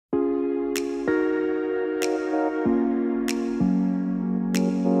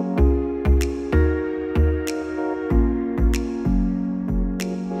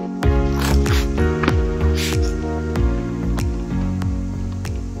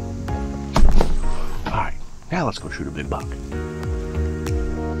Now let's go shoot a big buck.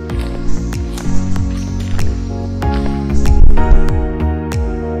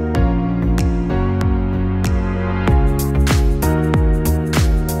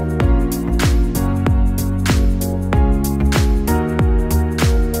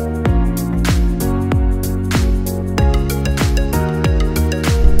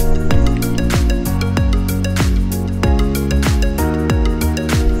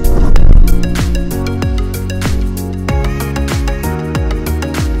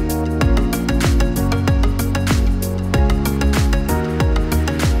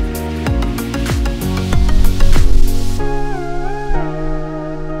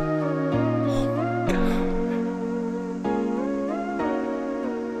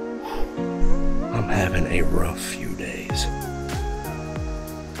 I'm having a rough few days.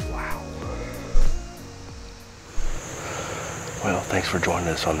 Wow. Well, thanks for joining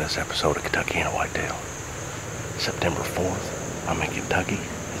us on this episode of Kentuckiana Whitetail. September 4th, I'm in Kentucky.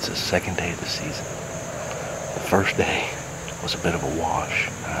 It's the second day of the season. The first day was a bit of a wash.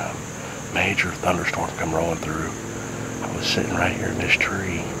 Major thunderstorm come rolling through. I was sitting right here in this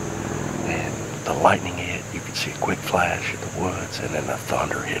tree, and the lightning hit. You could see a quick flash in the woods, and then the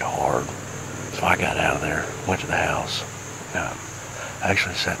thunder hit hard. So I got out of there, went to the house. I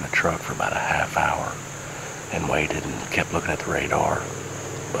actually sat in the truck for about a half hour and waited and kept looking at the radar.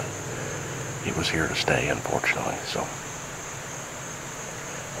 But it was here to stay, unfortunately. So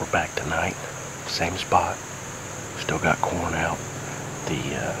we're back tonight, same spot. Still got corn out. The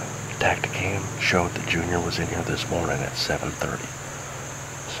Tacticam showed that Junior was in here this morning at 7:30.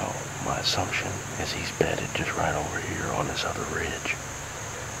 So my assumption is he's bedded just right over here on this other ridge.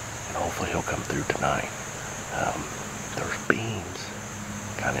 And hopefully he'll come through tonight. There's beans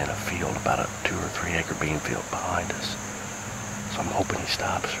kind of in a field, about a 2 or 3 acre bean field behind us. So I'm hoping he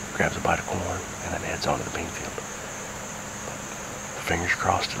stops, grabs a bite of corn, and then heads onto the bean field. But fingers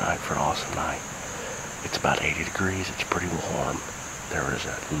crossed tonight for an awesome night. It's about 80 degrees, it's pretty warm. There is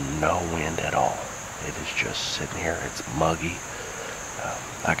no wind at all. It is just sitting here, it's muggy.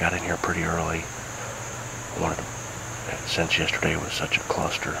 I got in here pretty early. Since yesterday was such a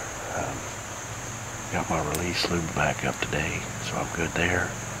cluster, got my release lubed back up today, so I'm good there.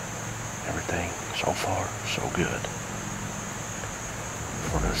 Everything so far, so good.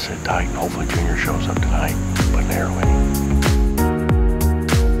 We're going to sit tight and hopefully Junior shows up tonight, put an arrow in him.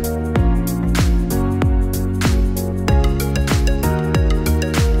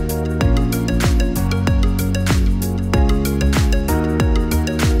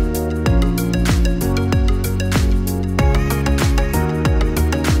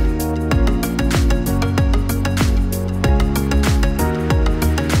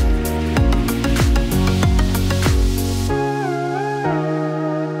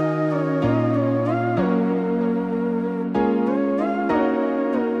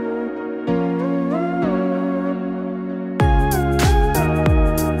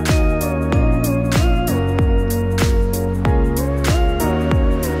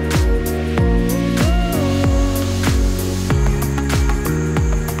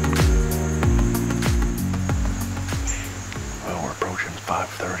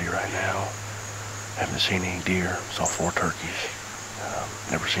 Haven't seen any deer, saw 4 turkeys.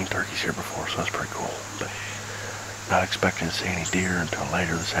 Never seen turkeys here before, so that's pretty cool. But not expecting to see any deer until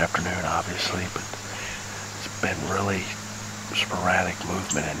later this afternoon, obviously, but it's been really sporadic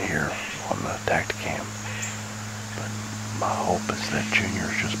movement in here on the Tacticam. But my hope is that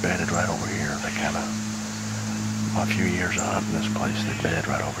Junior's just bedded right over here. They kind of, my few years of hunting this place, they bed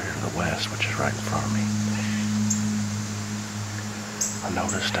right over here to the west, which is right in front of me. I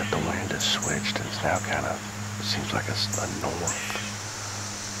noticed that the wind has switched and it's now kind of, seems like it's a north.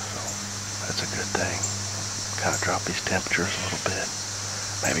 So that's a good thing. Kind of drop these temperatures a little bit.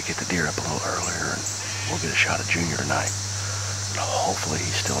 Maybe get the deer up a little earlier and we'll get a shot of Junior tonight. And hopefully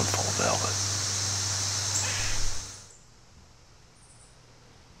he's still in full velvet.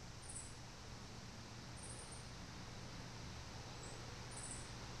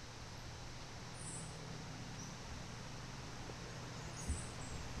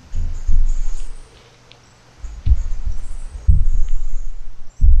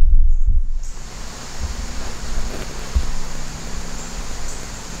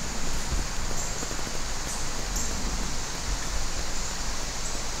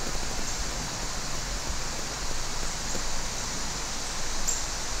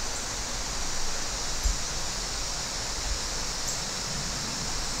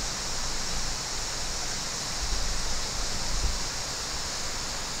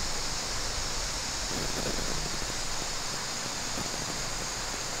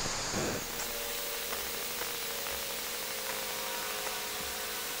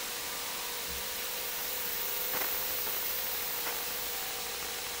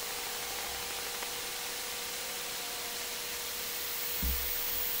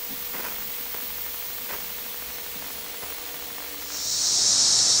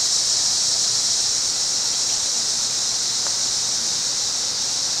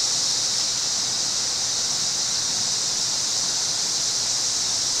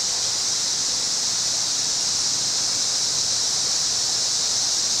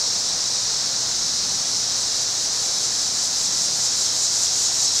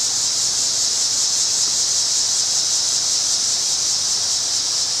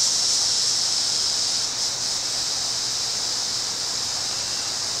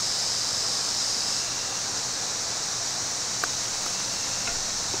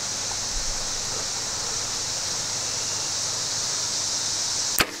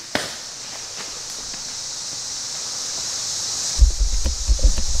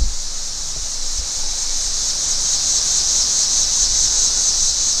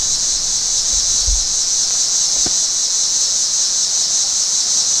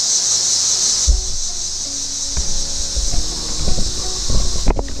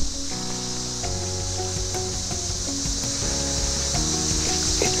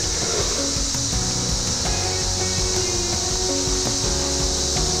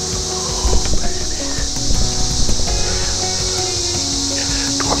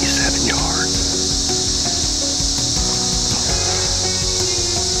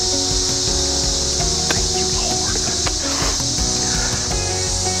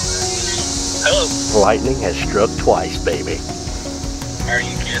 Hello. Lightning has struck twice, baby. Are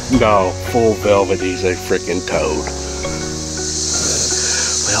you kidding? No, full velvet, he's a freaking toad.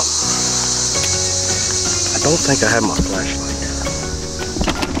 Well, I don't think I have my flashlight.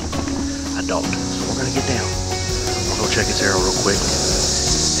 I don't. So we're gonna get down. We'll go check his arrow real quick.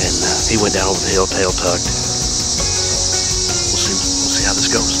 And he went down over the hill, tail tucked. We'll see how this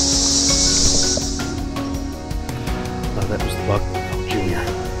goes. Oh, that was the buck from Junior.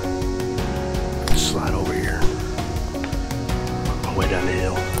 Slide over here. Work my way down the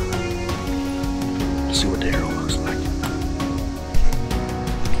hill. See what the arrow looks like.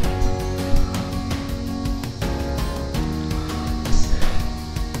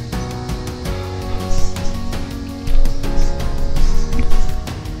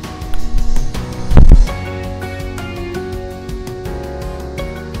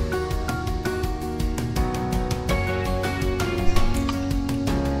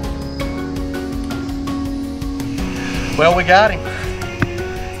 Well, we got him.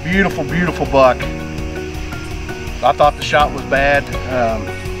 Beautiful, beautiful buck. I thought the shot was bad.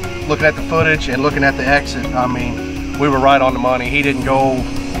 Looking at the footage and looking at the exit, I mean, we were right on the money. He didn't go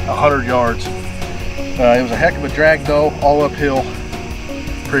 100 yards. It was a heck of a drag though, all uphill.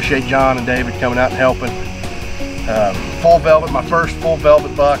 Appreciate John and David coming out and helping. Full velvet, my first full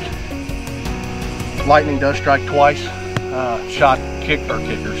velvet buck. Lightning does strike twice. Shot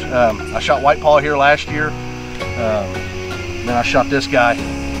kickers. I shot white paw here last year. Then I shot this guy,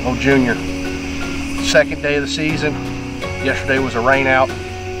 old Junior. Second day of the season. Yesterday was a rain out,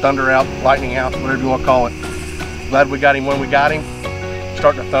 thunder out, lightning out, whatever you want to call it. Glad we got him when we got him.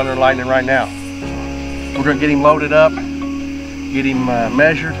 Starting to thunder and lightning right now. We're going to get him loaded up, get him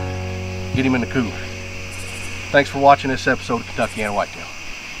measured, get him in the cooler. Thanks for watching this episode of Kentuckiana Whitetail.